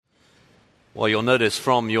Well, you'll notice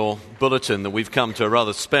from your bulletin that we've come to a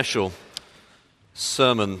rather special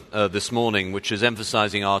sermon this morning, which is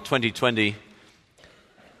emphasizing our 2020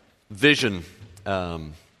 vision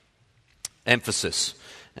emphasis.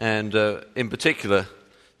 And in particular,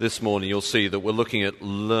 this morning you'll see that we're looking at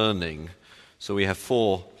learning. So we have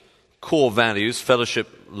 4 core values: fellowship,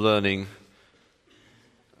 learning,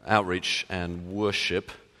 outreach, and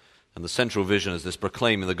worship. And the central vision is this: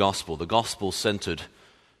 proclaiming the gospel-centered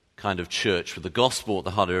kind of church, with the gospel at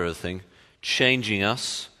the heart of everything, changing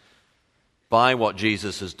us by what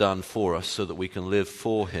Jesus has done for us so that we can live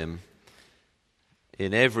for him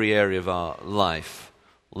in every area of our life,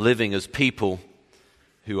 living as people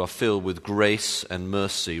who are filled with grace and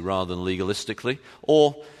mercy rather than legalistically,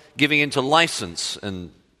 or giving into license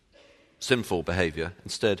and sinful behavior,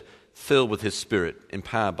 instead filled with his Spirit,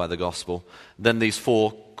 empowered by the gospel. Then these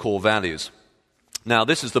 4 core values. Now,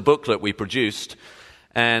 this is the booklet we produced,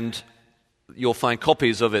 and you'll find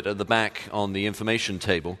copies of it at the back on the information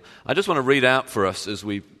table. I just want to read out for us as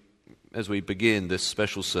we begin this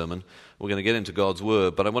special sermon. We're going to get into God's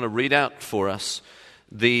Word, but I want to read out for us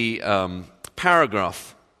the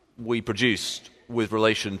paragraph we produced with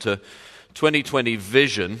relation to 2020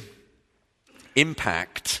 vision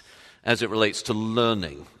impact as it relates to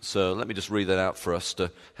learning. So let me just read that out for us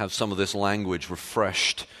to have some of this language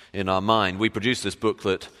refreshed in our mind. We produced this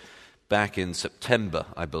booklet back in September,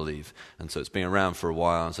 I believe, and so it's been around for a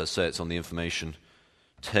while. As I say, it's on the information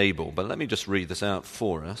table. But let me just read this out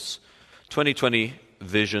for us. 2020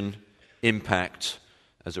 vision impact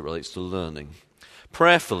as it relates to learning.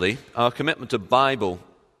 Prayerfully, our commitment to Bible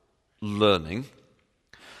learning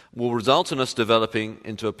will result in us developing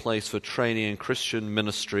into a place for training in Christian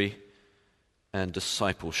ministry and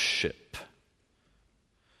discipleship.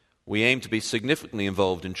 We aim to be significantly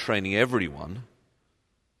involved in training everyone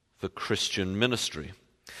for Christian ministry,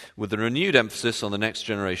 with a renewed emphasis on the next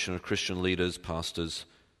generation of Christian leaders, pastors,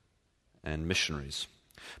 and missionaries.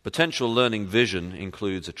 Potential learning vision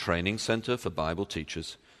includes a training center for Bible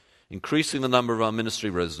teachers, increasing the number of our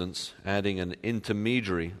ministry residents, adding an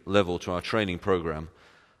intermediary level to our training program,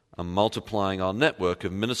 and multiplying our network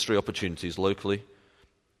of ministry opportunities locally,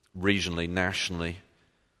 regionally, nationally,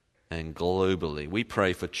 and globally. We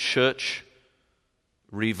pray for church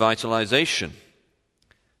revitalization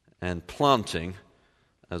and planting,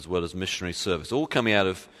 as well as missionary service, all coming out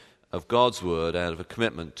of God's Word, out of a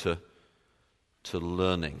commitment to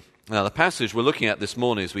learning. Now, the passage we're looking at this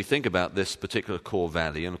morning, as we think about this particular core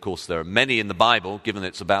value, and of course there are many in the Bible, given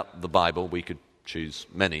it's about the Bible, we could choose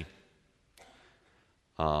many.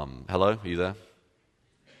 Hello, are you there?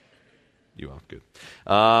 You are, good.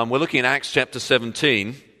 We're looking at Acts chapter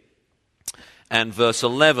 17 and verse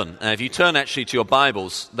 11. Now, if you turn actually to your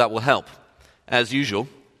Bibles, that will help, as usual.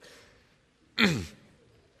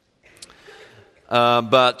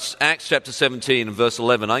 But Acts chapter 17 and verse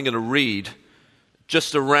 11, I'm going to read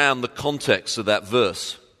just around the context of that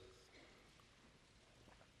verse.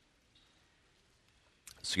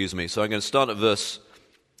 Excuse me. So I'm going to start at verse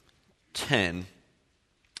 10.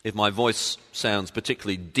 If my voice sounds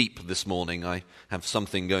particularly deep this morning, I have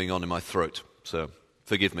something going on in my throat, so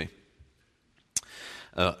forgive me.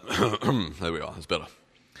 There we are, that's better.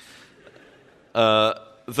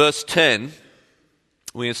 Verse 10,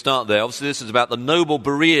 we can start there. Obviously, this is about the noble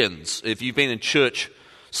Bereans. If you've been in church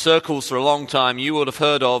circles for a long time, you would have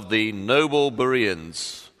heard of the noble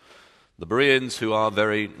Bereans. The Bereans who are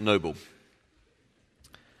very noble.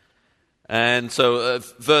 And so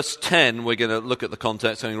verse 10, we're going to look at the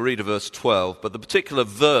context. I'm going to read to verse 12. But the particular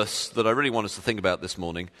verse that I really want us to think about this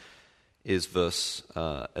morning is verse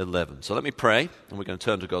 11. So let me pray, and we're going to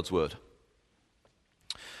turn to God's Word.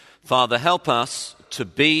 Father, help us to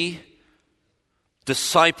be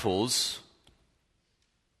disciples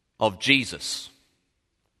of Jesus.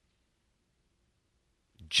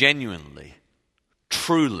 Genuinely,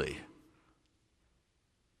 truly,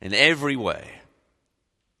 in every way.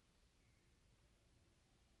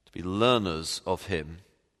 To be learners of him.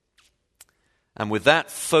 And with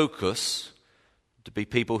that focus, to be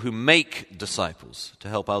people who make disciples, to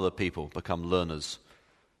help other people become learners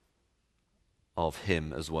of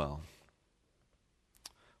him as well.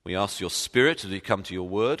 We ask your Spirit as we come to your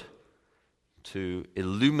word to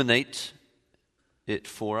illuminate it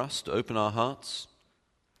for us, to open our hearts.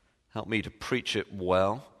 Help me to preach it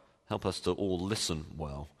well. Help us to all listen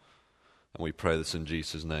well. And we pray this in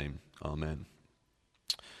Jesus' name. Amen.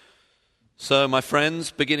 So, my friends,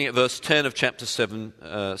 beginning at verse 10 of chapter 17.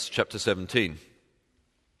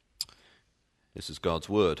 This is God's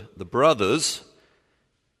word. The brothers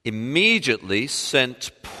immediately sent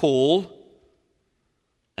Paul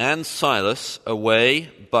and Silas away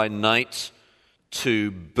by night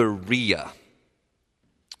to Berea.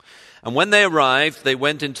 And when they arrived, they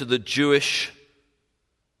went into the Jewish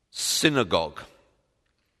synagogue.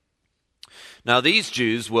 Now, these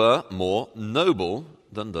Jews were more noble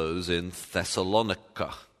than those in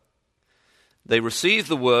Thessalonica. They received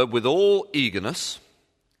the word with all eagerness,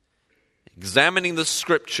 examining the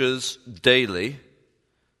scriptures daily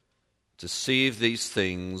to see if these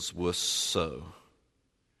things were so.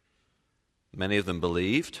 Many of them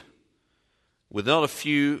believed, with not a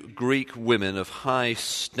few Greek women of high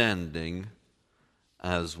standing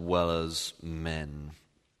as well as men.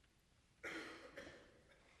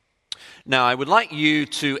 Now, I would like you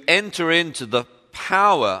to enter into the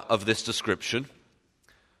power of this description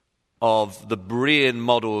of the Berean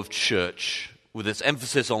model of church, with its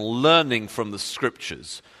emphasis on learning from the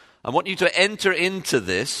scriptures. I want you to enter into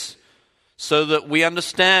this so that we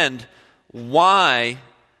understand why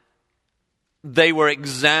they were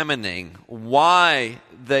examining, why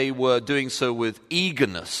they were doing so with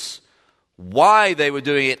eagerness, why they were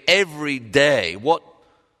doing it every day, what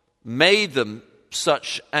made them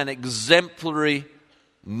such an exemplary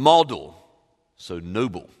model, so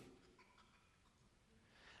noble.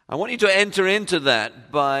 I want you to enter into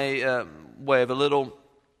that by way of a little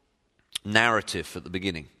narrative at the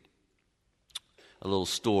beginning, a little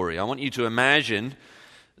story. I want you to imagine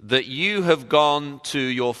that you have gone to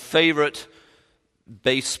your favorite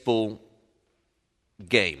baseball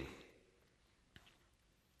game.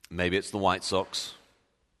 Maybe it's the White Sox,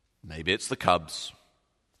 maybe it's the Cubs.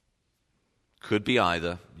 Could be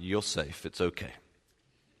either. You're safe. It's okay.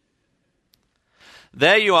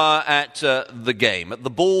 There you are at the game, at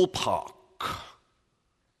the ballpark.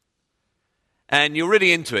 And you're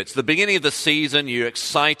really into it. It's the beginning of the season. You're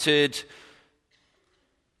excited.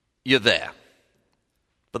 You're there.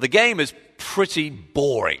 But the game is pretty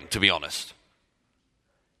boring, to be honest.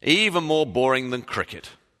 Even more boring than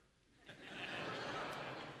cricket.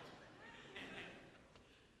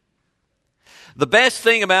 The best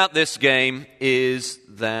thing about this game is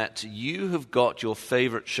that you have got your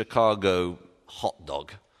favorite Chicago hot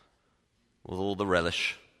dog with all the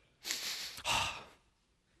relish.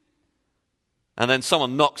 And then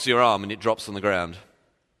someone knocks your arm and it drops on the ground.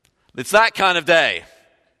 It's that kind of day.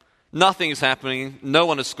 Nothing is happening. No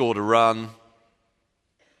one has scored a run.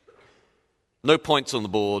 No points on the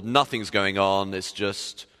board. Nothing's going on. It's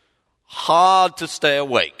just hard to stay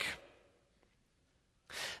awake.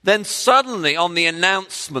 Then suddenly on the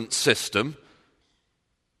announcement system,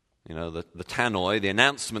 the tannoy, the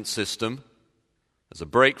announcement system, there's a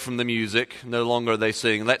break from the music. No longer are they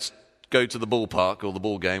saying, let's go to the ballpark or the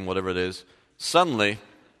ball game, whatever it is. Suddenly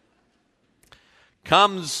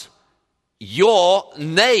comes your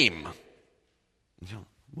name.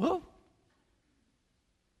 What?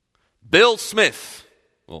 Bill Smith,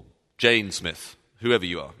 or Jane Smith, whoever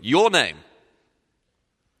you are, your name.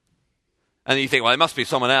 And you think, well, it must be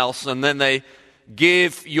someone else. And then they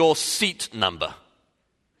give your seat number.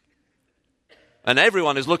 And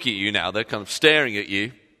everyone is looking at you now. They're kind of staring at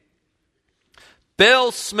you.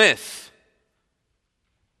 Bill Smith,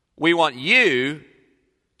 we want you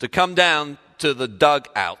to come down to the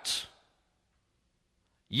dugout.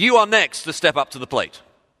 You are next to step up to the plate.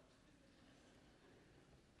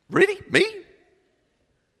 Really? Me?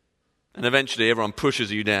 And eventually everyone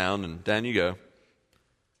pushes you down, and down you go.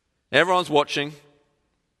 Everyone's watching.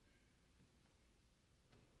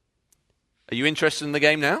 Are you interested in the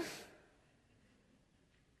game now?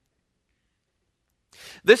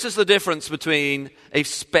 This is the difference between a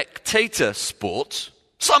spectator sport,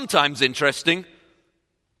 sometimes interesting,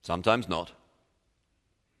 sometimes not,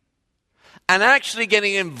 and actually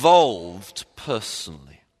getting involved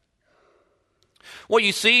personally. What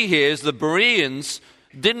you see here is the Bereans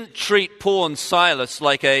didn't treat Paul and Silas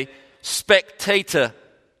like a spectator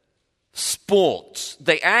sport.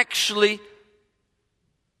 They actually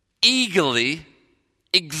eagerly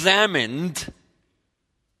examined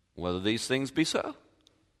whether these things be so.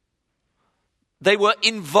 They were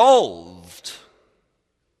involved.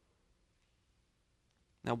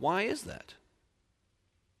 Now, why is that?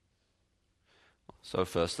 So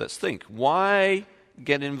first, let's think. Why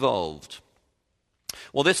get involved?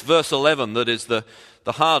 Well, this verse 11, that is the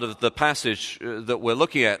heart of the passage that we're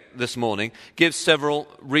looking at this morning, gives several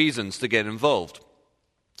reasons to get involved.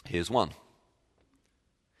 Here's one.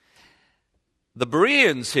 The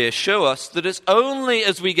Bereans here show us that it's only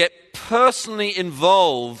as we get personally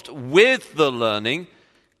involved with the learning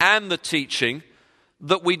and the teaching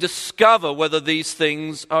that we discover whether these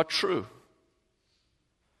things are true.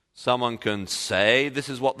 Someone can say, this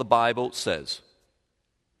is what the Bible says.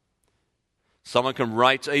 Someone can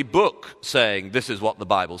write a book saying, this is what the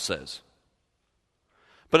Bible says.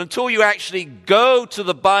 But until you actually go to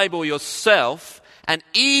the Bible yourself and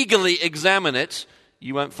eagerly examine it,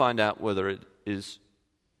 you won't find out whether it is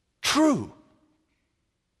true.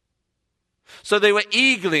 So they were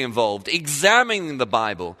eagerly involved, examining the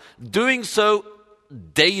Bible, doing so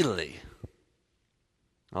daily.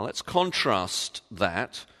 Now let's contrast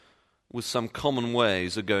that with some common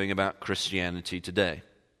ways of going about Christianity today.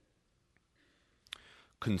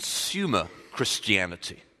 Consumer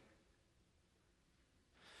Christianity.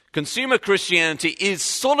 Consumer Christianity is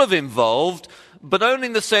sort of involved, but only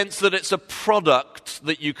in the sense that it's a product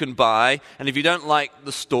that you can buy, and if you don't like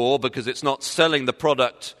the store because it's not selling the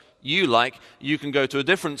product you like, you can go to a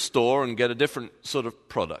different store and get a different sort of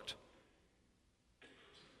product.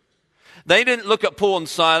 They didn't look at Paul and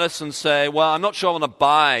Silas and say, well, I'm not sure I want to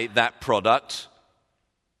buy that product.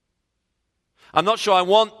 I'm not sure I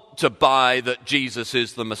want to buy that Jesus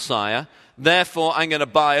is the Messiah. Therefore, I'm going to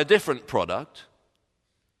buy a different product.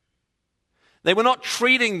 They were not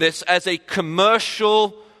treating this as a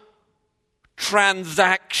commercial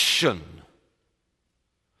transaction.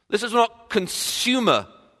 This is not consumer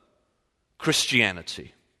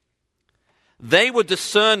Christianity. They were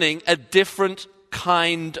discerning a different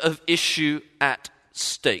kind of issue at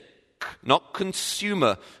stake. Not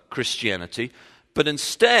consumer Christianity, but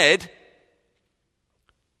instead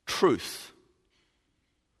truth,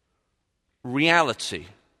 reality,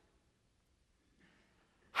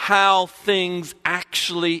 how things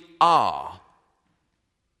actually are.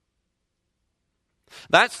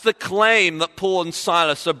 That's the claim that Paul and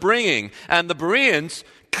Silas are bringing, and the Bereans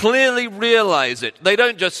clearly realize it. They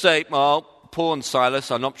don't just say, well, Paul and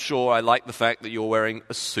Silas, I'm not sure I like the fact that you're wearing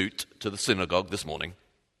a suit to the synagogue this morning.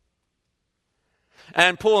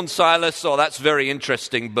 And Paul and Silas, oh, that's very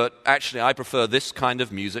interesting, but actually I prefer this kind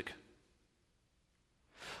of music.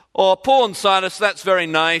 Or Paul and Silas, that's very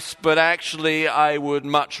nice, but actually I would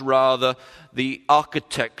much rather the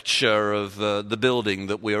architecture of the building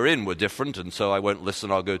that we are in were different, and so I won't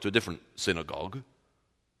listen, I'll go to a different synagogue.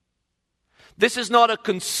 This is not a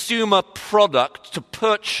consumer product to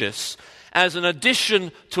purchase as an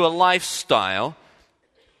addition to a lifestyle.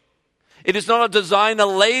 It is not a designer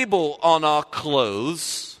label on our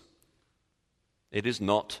clothes. It is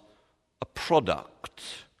not a product.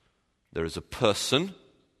 There is a person.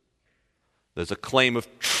 There's a claim of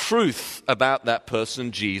truth about that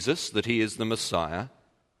person, Jesus, that he is the Messiah.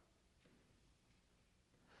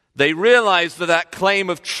 They realize that that claim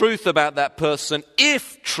of truth about that person,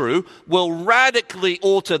 if true, will radically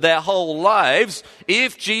alter their whole lives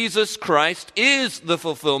if Jesus Christ is the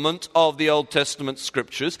fulfillment of the Old Testament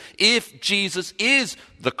scriptures, if Jesus is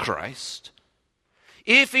the Christ,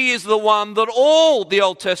 if he is the one that all the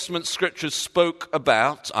Old Testament scriptures spoke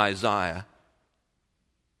about, Isaiah,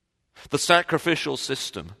 the sacrificial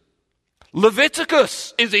system.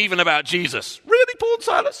 Leviticus is even about Jesus. Really, Paul and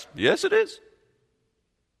Silas? Yes, it is.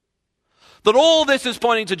 That all this is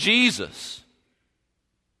pointing to Jesus,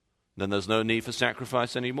 then there's no need for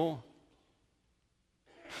sacrifice anymore.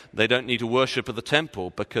 They don't need to worship at the temple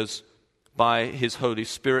because by his Holy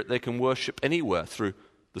Spirit they can worship anywhere through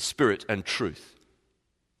the Spirit and truth.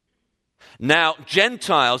 Now,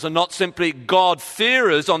 Gentiles are not simply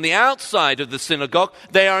God-fearers on the outside of the synagogue.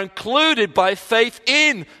 They are included by faith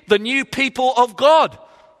in the new people of God.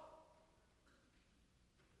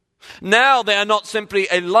 Now they are not simply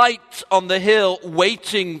a light on the hill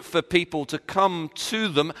waiting for people to come to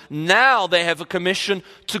them. Now they have a commission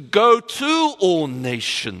to go to all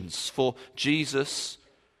nations, for Jesus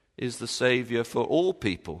is the Savior for all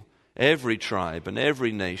people, every tribe and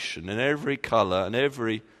every nation and every color and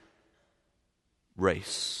every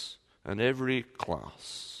race and every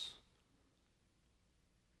class.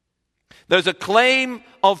 There's a claim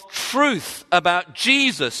of truth about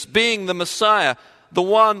Jesus being the Messiah, the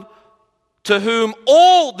one to whom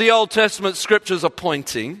all the Old Testament scriptures are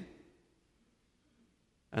pointing,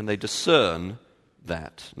 and they discern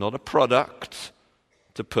that. Not a product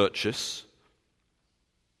to purchase,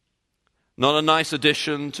 not a nice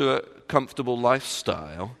addition to a comfortable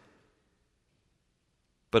lifestyle,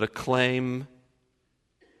 but a claim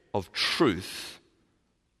of truth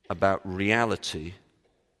about reality.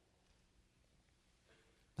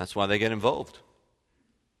 That's why they get involved.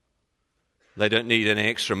 They don't need any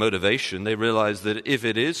extra motivation. They realize that if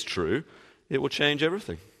it is true, it will change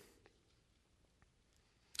everything.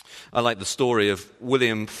 I like the story of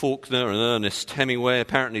William Faulkner and Ernest Hemingway.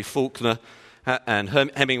 Apparently Faulkner and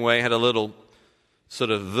Hemingway had a little sort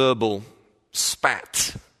of verbal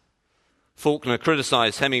spat. Faulkner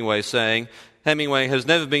criticized Hemingway, saying, Hemingway has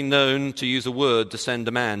never been known to use a word to send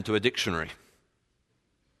a man to a dictionary.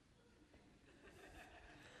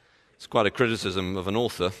 It's quite a criticism of an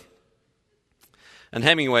author. And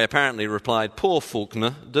Hemingway apparently replied, "Poor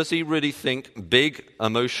Faulkner, does he really think big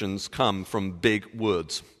emotions come from big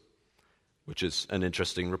words?" Which is an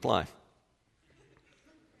interesting reply.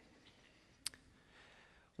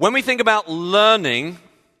 When we think about learning,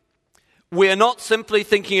 we are not simply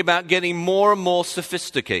thinking about getting more and more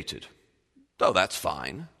sophisticated, though that's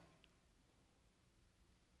fine.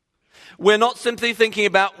 We're not simply thinking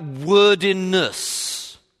about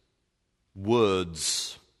wordiness,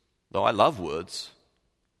 words, though I love words,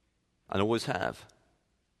 and always have.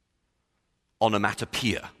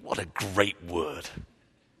 Onomatopoeia, what a great word.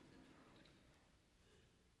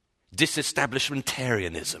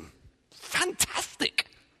 Disestablishmentarianism, fantastic.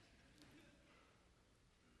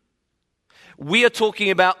 We are talking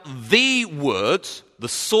about the Word. The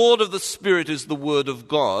sword of the Spirit is the Word of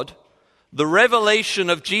God. The revelation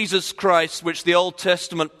of Jesus Christ, which the Old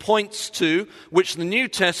Testament points to, which the New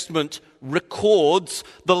Testament records,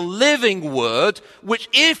 the living Word, which,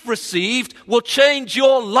 if received, will change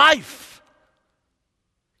your life.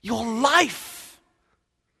 Your life.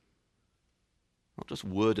 Not just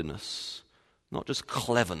wordiness, not just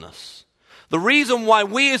cleverness. The reason why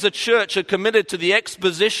we as a church are committed to the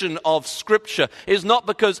exposition of Scripture is not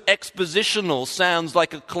because expositional sounds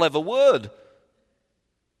like a clever word.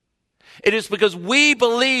 It is because we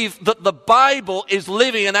believe that the Bible is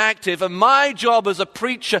living and active, and my job as a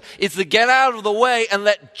preacher is to get out of the way and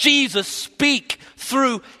let Jesus speak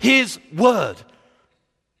through His Word.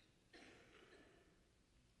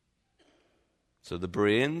 So the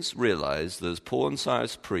Bereans realized that as Paul and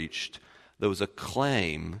Silas preached, there was a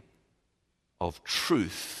claim of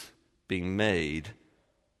truth being made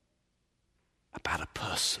about a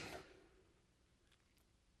person.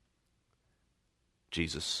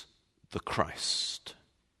 Jesus the Christ.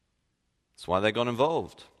 That's why they got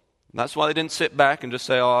involved. That's why they didn't sit back and just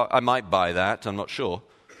say, "Oh, I might buy that, I'm not sure."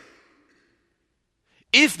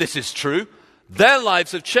 If this is true, their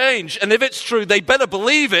lives have changed. And if it's true, they better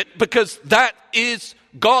believe it, because that is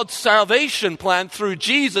God's salvation plan through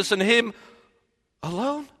Jesus and Him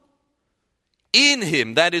alone. In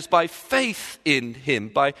Him, that is by faith in Him,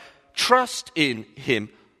 by trust in Him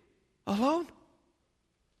alone.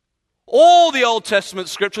 All the Old Testament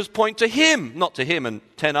scriptures point to Him, not to Him and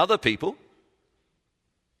 10 other people,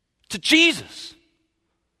 to Jesus.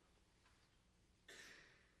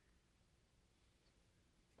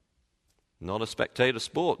 Not a spectator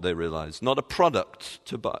sport, they realize, not a product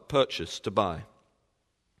to buy, purchase, to buy.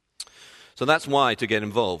 So that's why to get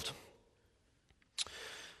involved.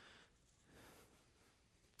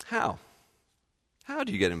 How? How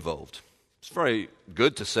do you get involved? It's very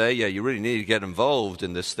good to say, yeah, you really need to get involved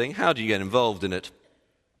in this thing. How do you get involved in it?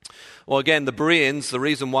 Well, again, the Bereans, the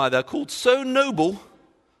reason why they're called so noble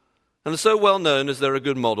and are so well known is they're a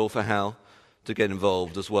good model for how to get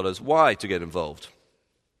involved as well as why to get involved.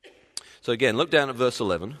 So again, look down at verse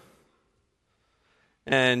 11,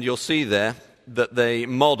 and you'll see there that they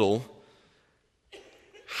model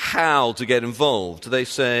how to get involved. They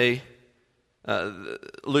say,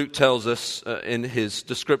 Luke tells us in his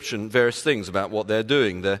description various things about what they're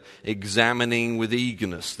doing. They're examining with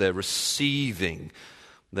eagerness. They're receiving.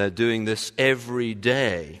 They're doing this every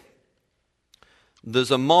day.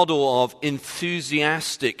 There's a model of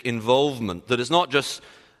enthusiastic involvement that is not just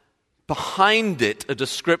behind it a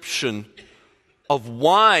description of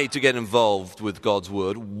why to get involved with God's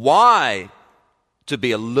Word, why to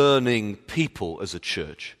be a learning people as a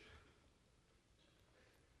church,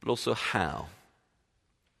 but also how.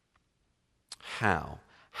 How?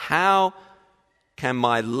 How can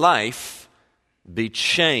my life be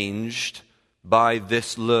changed by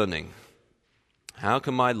this learning? How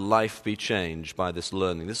can my life be changed by this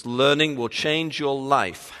learning? This learning will change your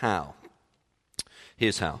life. How?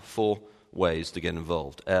 Here's how. 4 ways to get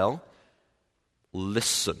involved. L,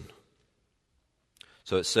 listen.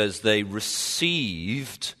 So it says they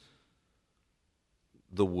received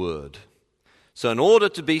the Word. So in order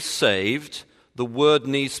to be saved, the Word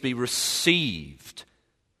needs to be received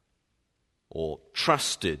or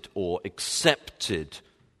trusted or accepted,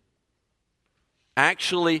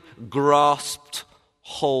 actually grasped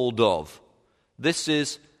hold of. This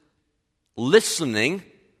is listening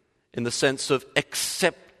in the sense of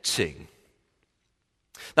accepting.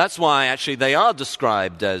 That's why actually they are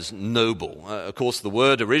described as noble. Of course, the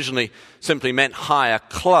word originally simply meant higher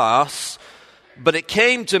class, but it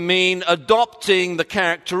came to mean adopting the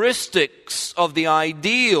characteristics of the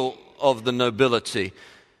ideal of the nobility.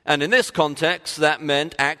 And in this context, that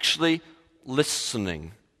meant actually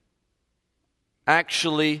listening,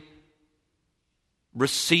 actually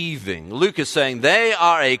receiving. Luke is saying they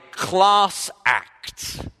are a class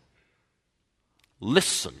act.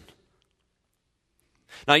 listen.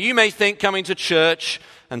 Now, you may think coming to church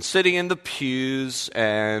and sitting in the pews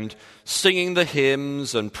and singing the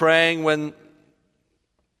hymns and praying when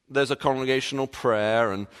there's a congregational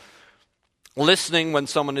prayer and listening when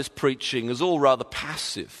someone is preaching is all rather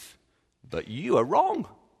passive. But you are wrong.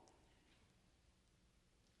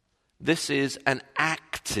 This is an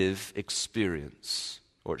active experience,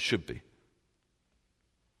 or it should be.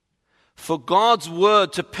 For God's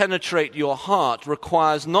word to penetrate your heart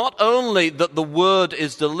requires not only that the word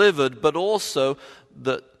is delivered, but also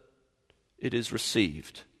that it is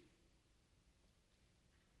received.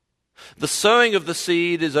 The sowing of the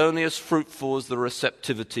seed is only as fruitful as the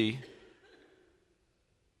receptivity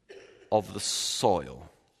of the soil.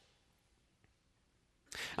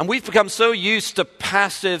 And we've become so used to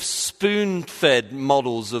passive, spoon-fed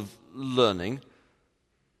models of learning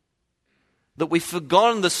that we've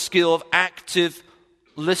forgotten the skill of active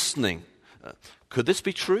listening. Could this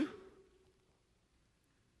be true?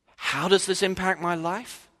 How does this impact my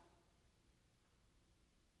life?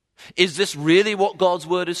 Is this really what God's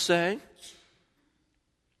word is saying?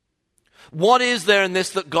 What is there in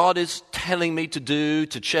this that God is telling me to do,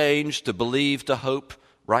 to change, to believe, to hope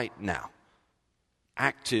right now?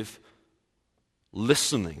 Active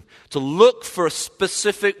listening. To look for a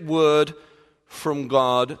specific word from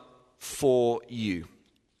God for you.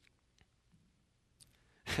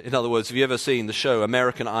 In other words, have you ever seen the show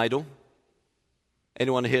American Idol?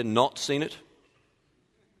 Anyone here not seen it?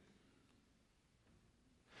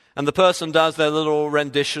 And the person does their little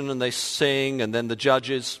rendition and they sing, and then the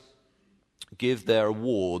judges give their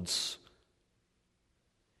awards.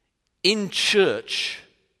 In church,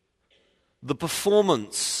 the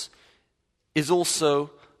performance is also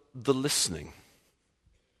the listening.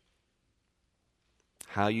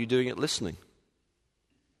 How are you doing at listening?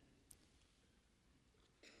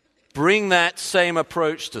 Bring that same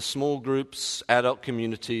approach to small groups, adult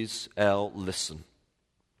communities. Listen.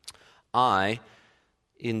 I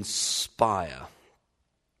inspire.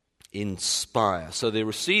 Inspire. So they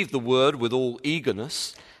receive the word with all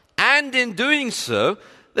eagerness, and in doing so,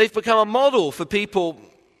 they've become a model for people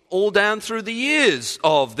all down through the years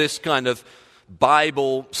of this kind of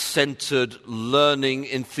Bible-centered, learning,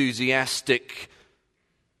 enthusiastic,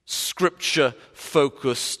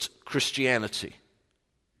 Scripture-focused Christianity.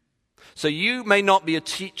 So you may not be a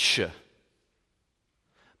teacher,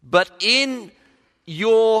 but in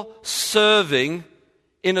your serving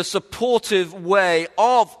in a supportive way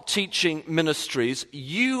of teaching ministries,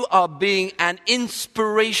 you are being an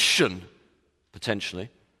inspiration, potentially,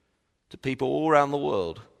 to people all around the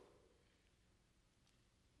world.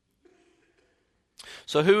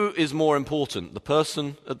 So who is more important, the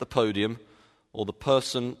person at the podium or the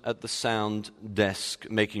person at the sound desk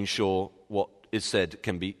making sure what is said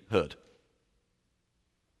can be heard?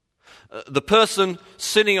 The person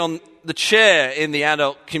sitting on the chair in the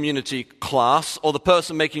adult community class, or the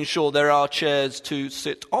person making sure there are chairs to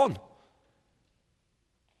sit on?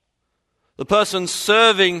 The person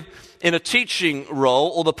serving in a teaching role,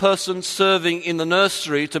 or the person serving in the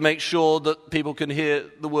nursery to make sure that people can hear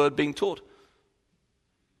the word being taught?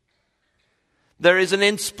 There is an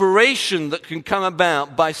inspiration that can come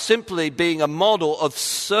about by simply being a model of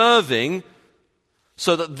serving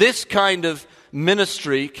so that this kind of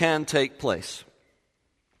ministry can take place.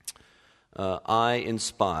 I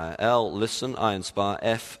inspire. L, listen. I inspire.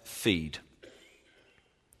 F, feed.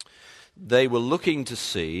 They were looking to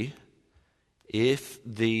see if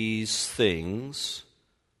these things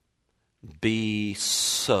be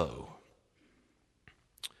so.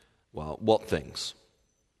 Well, what things?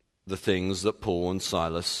 The things that Paul and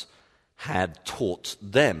Silas had taught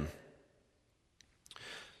them.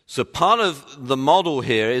 So part of the model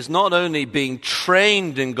here is not only being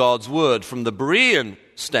trained in God's word from the Berean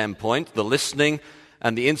standpoint, the listening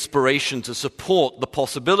and the inspiration to support the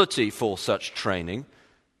possibility for such training,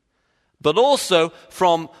 but also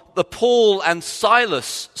from the Paul and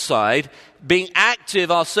Silas side, being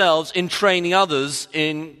active ourselves in training others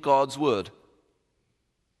in God's word.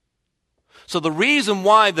 So the reason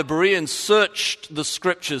why the Bereans searched the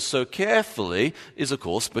scriptures so carefully is, of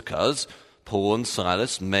course, because Paul and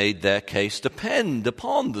Silas made their case depend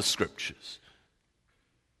upon the scriptures.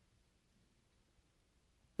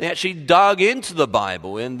 They actually dug into the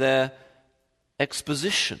Bible in their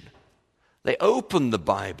exposition. They opened the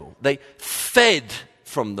Bible. They fed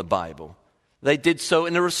from the Bible. They did so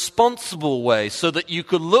in a responsible way so that you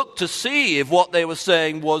could look to see if what they were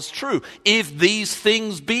saying was true. If these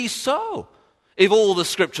things be so. If all the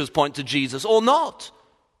scriptures point to Jesus or not.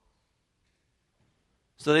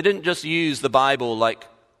 So they didn't just use the Bible like,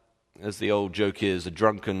 as the old joke is, a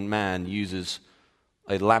drunken man uses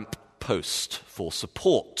a lamp post for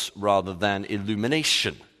support rather than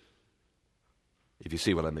illumination, if you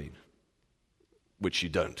see what I mean, which you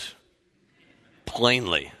don't.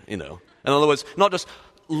 Plainly, In other words, not just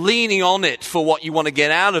leaning on it for what you want to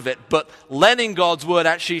get out of it, but letting God's word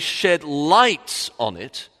actually shed light on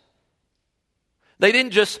it. They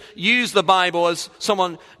didn't just use the Bible as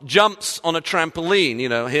someone jumps on a trampoline.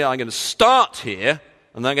 Here I'm going to start here,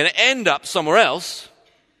 and then I'm going to end up somewhere else.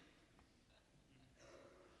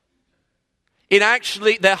 It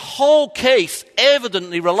actually, their whole case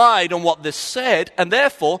evidently relied on what this said, and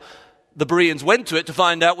therefore the Bereans went to it to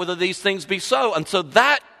find out whether these things be so. And so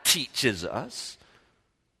that teaches us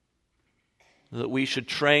that we should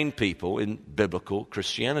train people in biblical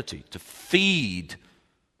Christianity, to feed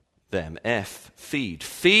them. Feed.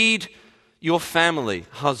 Feed your family,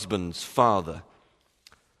 husbands, father.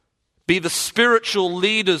 Be the spiritual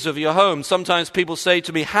leaders of your home. Sometimes people say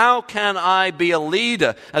to me, how can I be a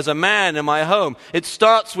leader as a man in my home? It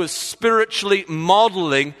starts with spiritually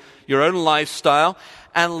modeling your own lifestyle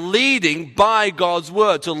and leading by God's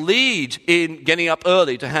word, to lead in getting up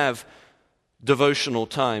early, to have devotional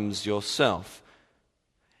times yourself.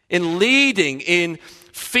 In leading in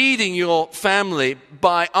feeding your family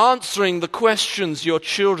by answering the questions your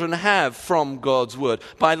children have from God's word,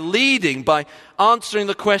 by leading, by answering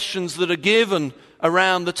the questions that are given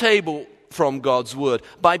around the table from God's word,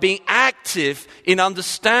 by being active in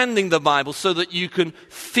understanding the Bible so that you can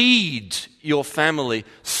feed your family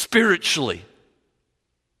spiritually,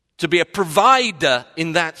 to be a provider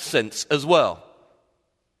in that sense as well.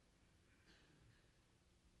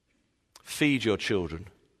 Feed your children.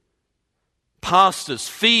 Pastors,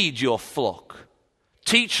 feed your flock.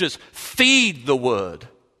 Teachers, feed the word.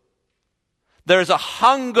 There is a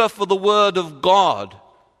hunger for the word of God.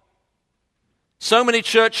 So many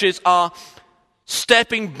churches are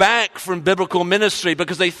stepping back from biblical ministry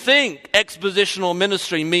because they think expositional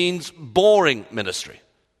ministry means boring ministry.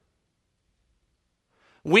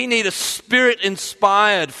 We need a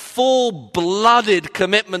Spirit-inspired, full-blooded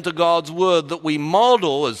commitment to God's word that we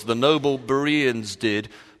model, as the noble Bereans did,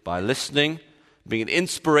 by listening, being an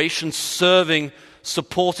inspiration, serving,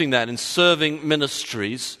 supporting that in serving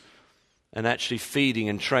ministries, and actually feeding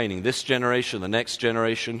and training this generation, the next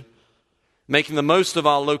generation, making the most of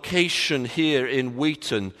our location here in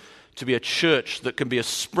Wheaton to be a church that can be a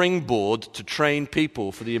springboard to train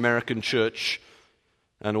people for the American church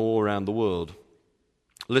and all around the world.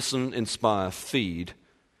 Listen, inspire, feed,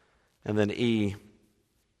 and then E,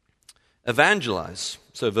 evangelize.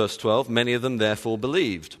 So verse 12, many of them therefore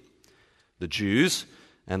believed, the Jews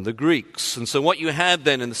and the Greeks. And so what you had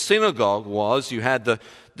then in the synagogue was you had the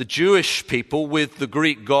Jewish people with the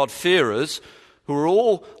Greek God-fearers who were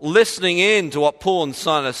all listening in to what Paul and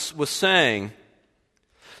Silas were saying.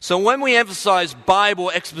 So when we emphasize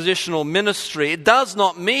Bible expositional ministry, it does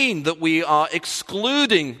not mean that we are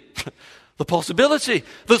excluding the possibility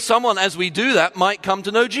that someone, as we do that, might come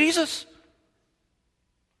to know Jesus.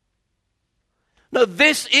 No,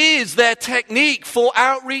 this is their technique for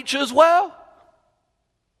outreach as well.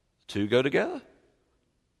 Two go together.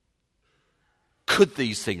 Could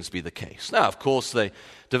these things be the case? Now, of course, they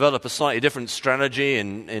develop a slightly different strategy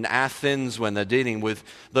in Athens when they're dealing with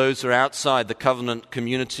those who are outside the covenant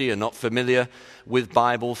community and not familiar with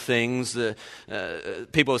Bible things.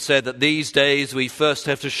 People have said that these days we first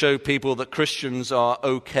have to show people that Christians are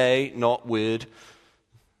okay, not weird.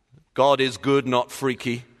 God is good, not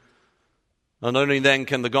freaky. And only then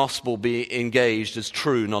can the gospel be engaged as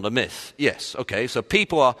true, not a myth. Yes, okay, so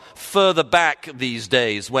people are further back these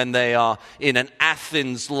days when they are in an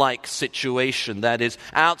Athens-like situation, that is,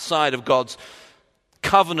 outside of God's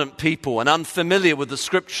covenant people and unfamiliar with the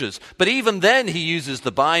scriptures. But even then he uses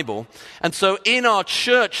the Bible. And so in our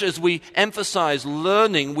church, as we emphasize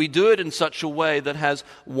learning, we do it in such a way that has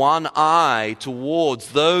one eye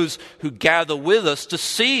towards those who gather with us to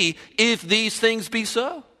see if these things be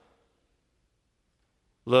so.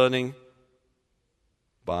 Learning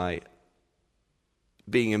by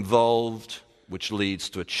being involved, which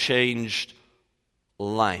leads to a changed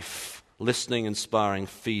life. Listening, inspiring,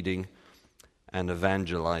 feeding, and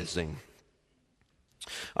evangelizing.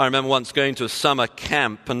 I remember once going to a summer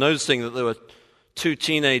camp and noticing that there were two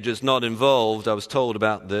teenagers not involved. I was told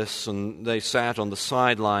about this, and they sat on the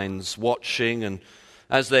sidelines watching, and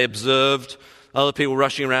as they observed, other people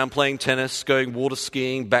rushing around playing tennis, going water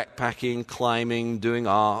skiing, backpacking, climbing, doing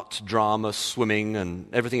art, drama, swimming, and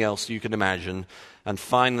everything else you can imagine. And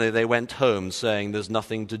finally they went home saying, there's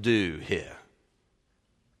nothing to do here.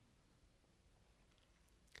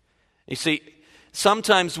 You see,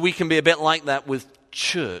 sometimes we can be a bit like that with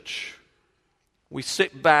church. We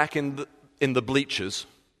sit back in in the bleachers.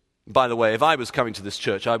 By the way, if I was coming to this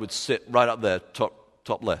church, I would sit right up there,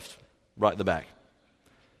 top left, right at the back.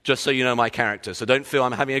 Just so you know my character, so don't feel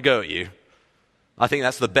I'm having a go at you. I think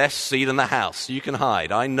that's the best seat in the house. You can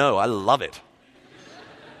hide. I know. I love it.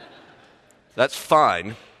 That's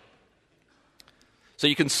fine. So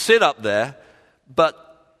you can sit up there, but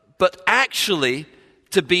actually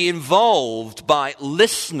to be involved by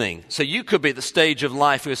listening. So you could be at the stage of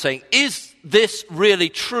life where you're saying, is this really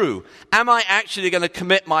true? Am I actually going to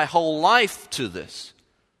commit my whole life to this?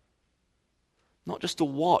 Not just to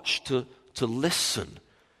watch, to listen.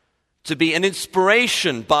 To be an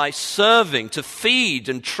inspiration by serving, to feed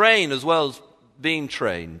and train as well as being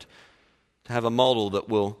trained. To have a model that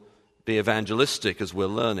will be evangelistic as we're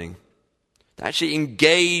learning. To actually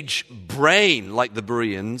engage brain like the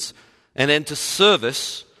Bereans, and then to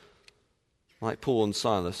service like Paul and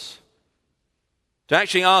Silas. To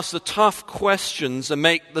actually ask the tough questions and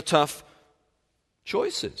make the tough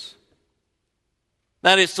choices.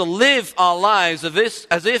 That is to live our lives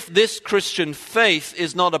as if this Christian faith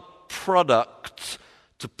is not a product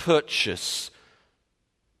to purchase,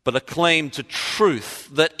 but a claim to truth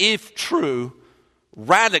that, if true,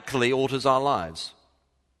 radically alters our lives.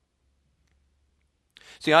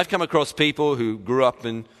 See, I've come across people who grew up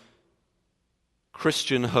in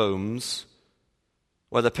Christian homes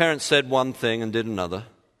where the parents said one thing and did another.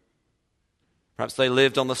 Perhaps they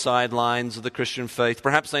lived on the sidelines of the Christian faith.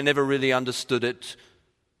 Perhaps they never really understood it.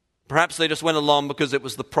 Perhaps they just went along because it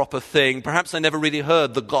was the proper thing. Perhaps they never really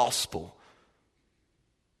heard the gospel.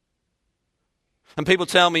 And people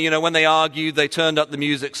tell me, when they argued, they turned up the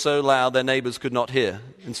music so loud their neighbors could not hear,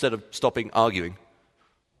 instead of stopping arguing.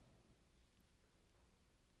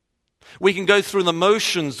 We can go through the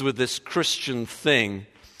motions with this Christian thing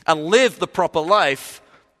and live the proper life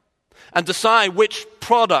and decide which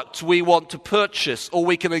product we want to purchase, or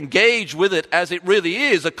we can engage with it as it really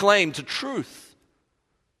is, a claim to truth.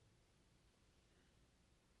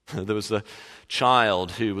 There was a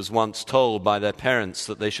child who was once told by their parents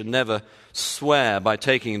that they should never swear by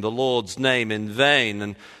taking the Lord's name in vain.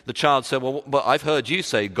 And the child said, well, I've heard you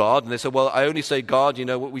say God. And they said, well, I only say God.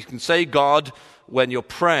 We can say God when you're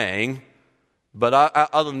praying, but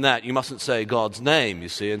other than that, you mustn't say God's name, you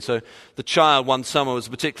see. And so the child one summer was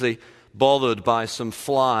particularly bothered by some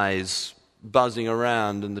flies buzzing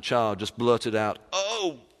around, and the child just blurted out,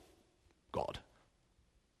 "Oh, God.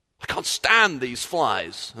 I can't stand these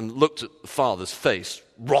flies," and looked at the father's face,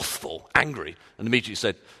 wrathful, angry, and immediately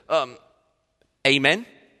said, Amen?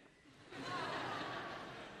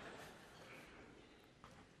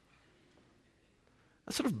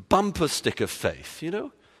 A sort of bumper sticker faith,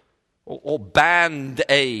 or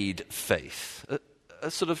Band-Aid faith.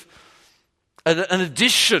 A sort of an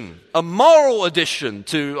addition, a moral addition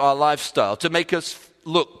to our lifestyle to make us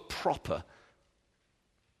look proper.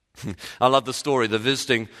 I love the story, the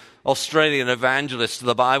visiting Australian evangelist to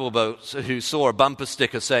the Bible Boat who saw a bumper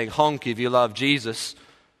sticker saying, "Honk if you love Jesus,"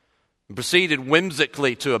 and proceeded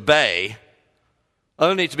whimsically to obey,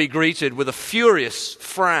 only to be greeted with a furious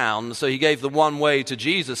frown. So he gave the "one way to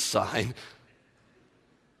Jesus" sign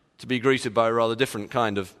to be greeted by a rather different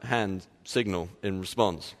kind of hand signal in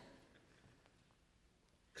response.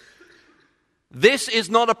 This is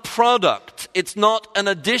not a product. It's not an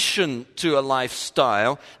addition to a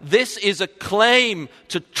lifestyle. This is a claim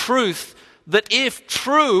to truth that, if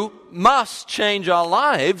true, must change our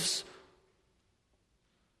lives.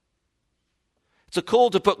 It's a call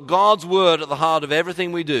to put God's word at the heart of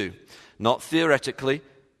everything we do, not theoretically,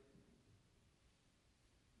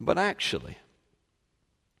 but actually.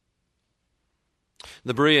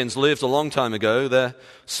 The Bereans lived a long time ago. Their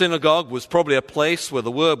synagogue was probably a place where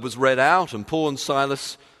the word was read out, and Paul and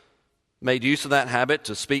Silas made use of that habit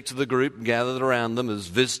to speak to the group gathered around them, as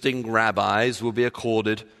visiting rabbis will be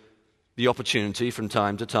accorded the opportunity from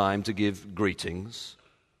time to time to give greetings.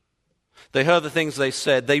 They heard the things they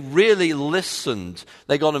said. They really listened.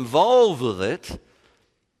 They got involved with it.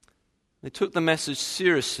 They took the message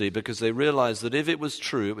seriously because they realized that if it was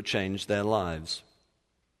true, it would change their lives.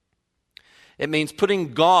 It means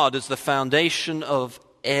putting God as the foundation of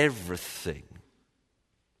everything.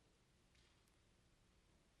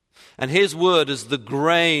 And His word is the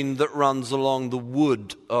grain that runs along the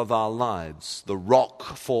wood of our lives, the rock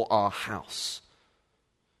for our house.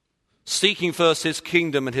 Seeking first His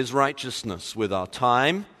kingdom and His righteousness with our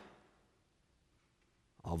time,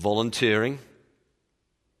 our volunteering,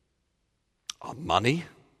 our money,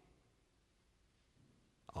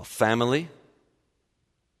 our family,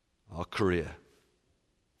 our career.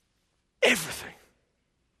 Everything.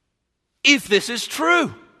 If this is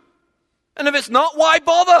true. And if it's not, why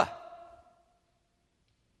bother?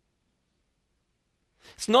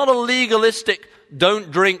 It's not a legalistic,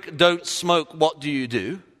 don't drink, don't smoke, what do you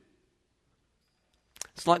do?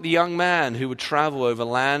 It's like the young man who would travel over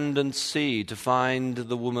land and sea to find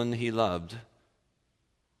the woman he loved.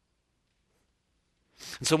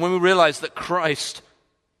 And so when we realize that Christ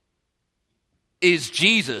is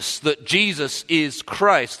Jesus, that Jesus is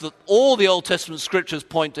Christ, that all the Old Testament scriptures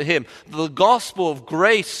point to him, the gospel of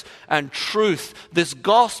grace and truth, this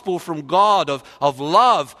gospel from God of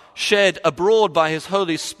love shed abroad by his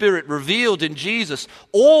Holy Spirit, revealed in Jesus,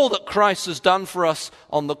 all that Christ has done for us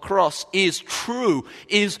on the cross is true,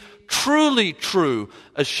 is truly true,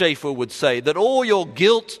 as Schaeffer would say, that all your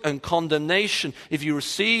guilt and condemnation, if you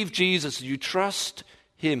receive Jesus, you trust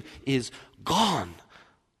him, is gone.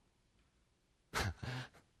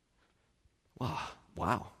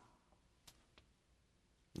 Wow.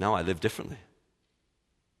 Now I live differently.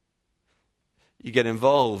 You get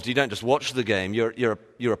involved. You don't just watch the game. You're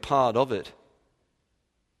a part of it.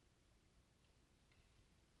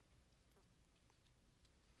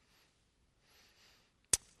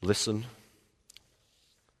 Listen.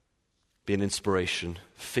 Be an inspiration.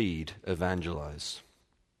 Feed. Evangelize.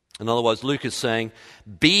 In other words, Luke is saying,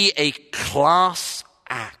 be a class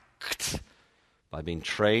act by being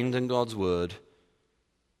trained in God's word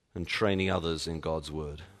and training others in God's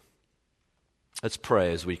word. Let's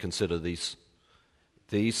pray as we consider these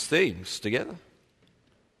things together.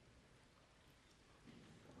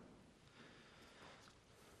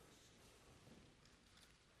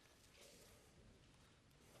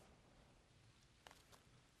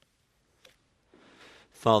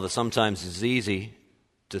 Father, sometimes it's easy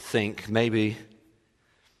to think maybe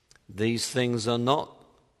these things are not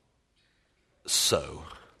so,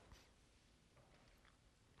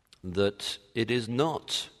 that it is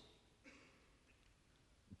not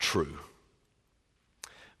true.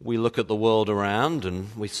 We look at the world around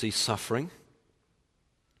and we see suffering.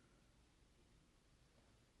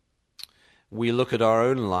 We look at our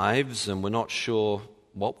own lives and we're not sure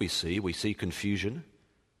what we see. We see confusion.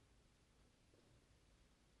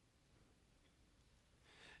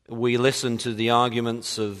 We listen to the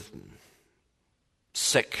arguments of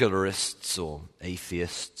secularists or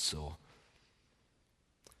atheists or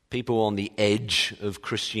people on the edge of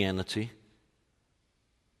Christianity.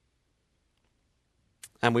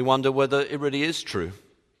 And we wonder whether it really is true.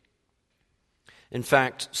 In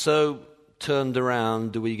fact, so turned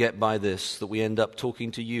around do we get by this that we end up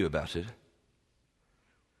talking to you about it.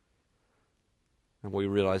 And we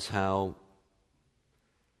realize how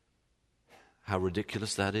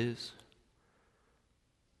ridiculous that is.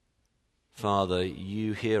 Father,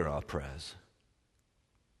 you hear our prayers.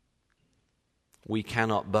 We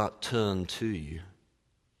cannot but turn to you.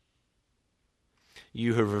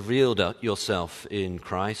 You have revealed yourself in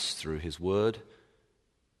Christ through his word.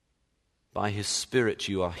 By his Spirit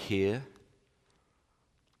you are here.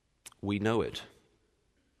 We know it.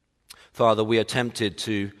 Father, we are tempted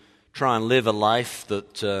to try and live a life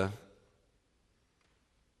that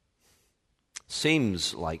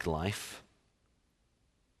seems like life.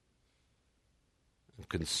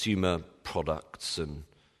 Consumer products and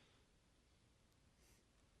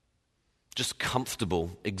just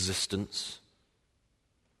comfortable existence.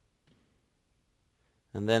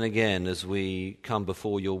 And then again, as we come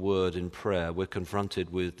before your word in prayer, we're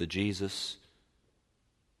confronted with the Jesus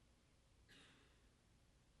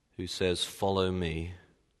who says, follow me,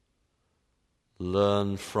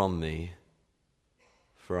 learn from me,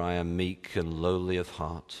 for I am meek and lowly of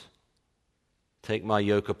heart. Take my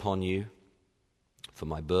yoke upon you, for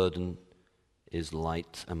my burden is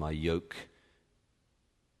light and my yoke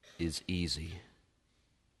is easy.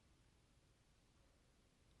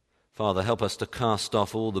 Father, help us to cast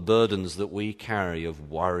off all the burdens that we carry of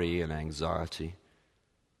worry and anxiety,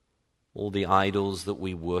 all the idols that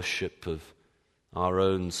we worship of our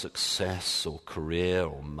own success or career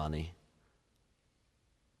or money.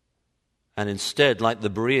 And instead, like the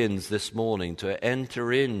Bereans this morning, to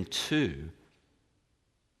enter into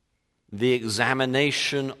the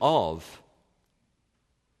examination of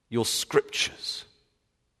your scriptures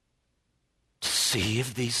to see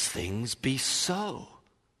if these things be so.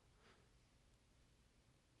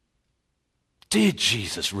 Did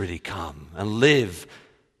Jesus really come and live,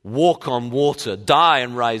 walk on water, die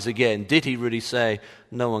and rise again? Did he really say,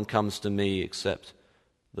 no one comes to me except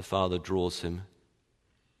the Father draws him?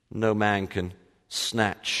 No man can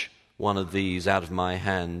snatch one of these out of my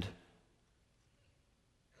hand.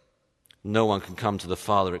 No one can come to the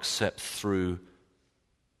Father except through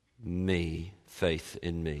me, faith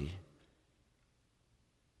in me.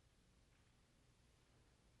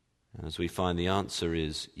 And as we find the answer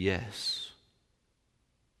is yes.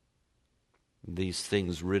 these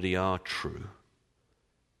things really are true.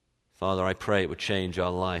 Father, I pray it would change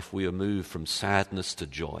our life. We are moved from sadness to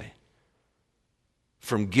joy,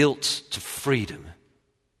 from guilt to freedom,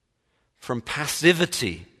 from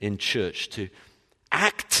passivity in church to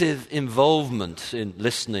active involvement in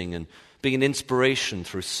listening and being an inspiration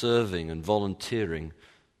through serving and volunteering,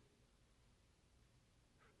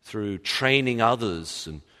 through training others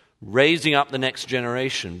and raising up the next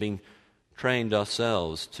generation, being trained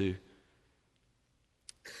ourselves to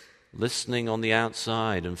listening on the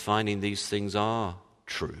outside and finding these things are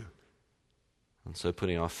true, and so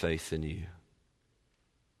putting our faith in you.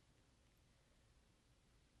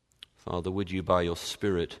 Father, would you by your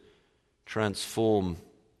Spirit transform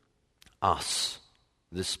us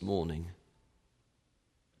this morning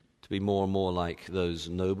to be more and more like those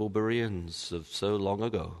noble Bereans of so long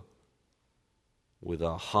ago, with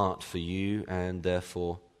our heart for you and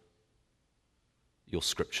therefore your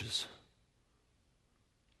scriptures.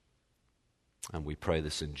 And we pray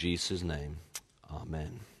this in Jesus' name.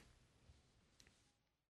 Amen.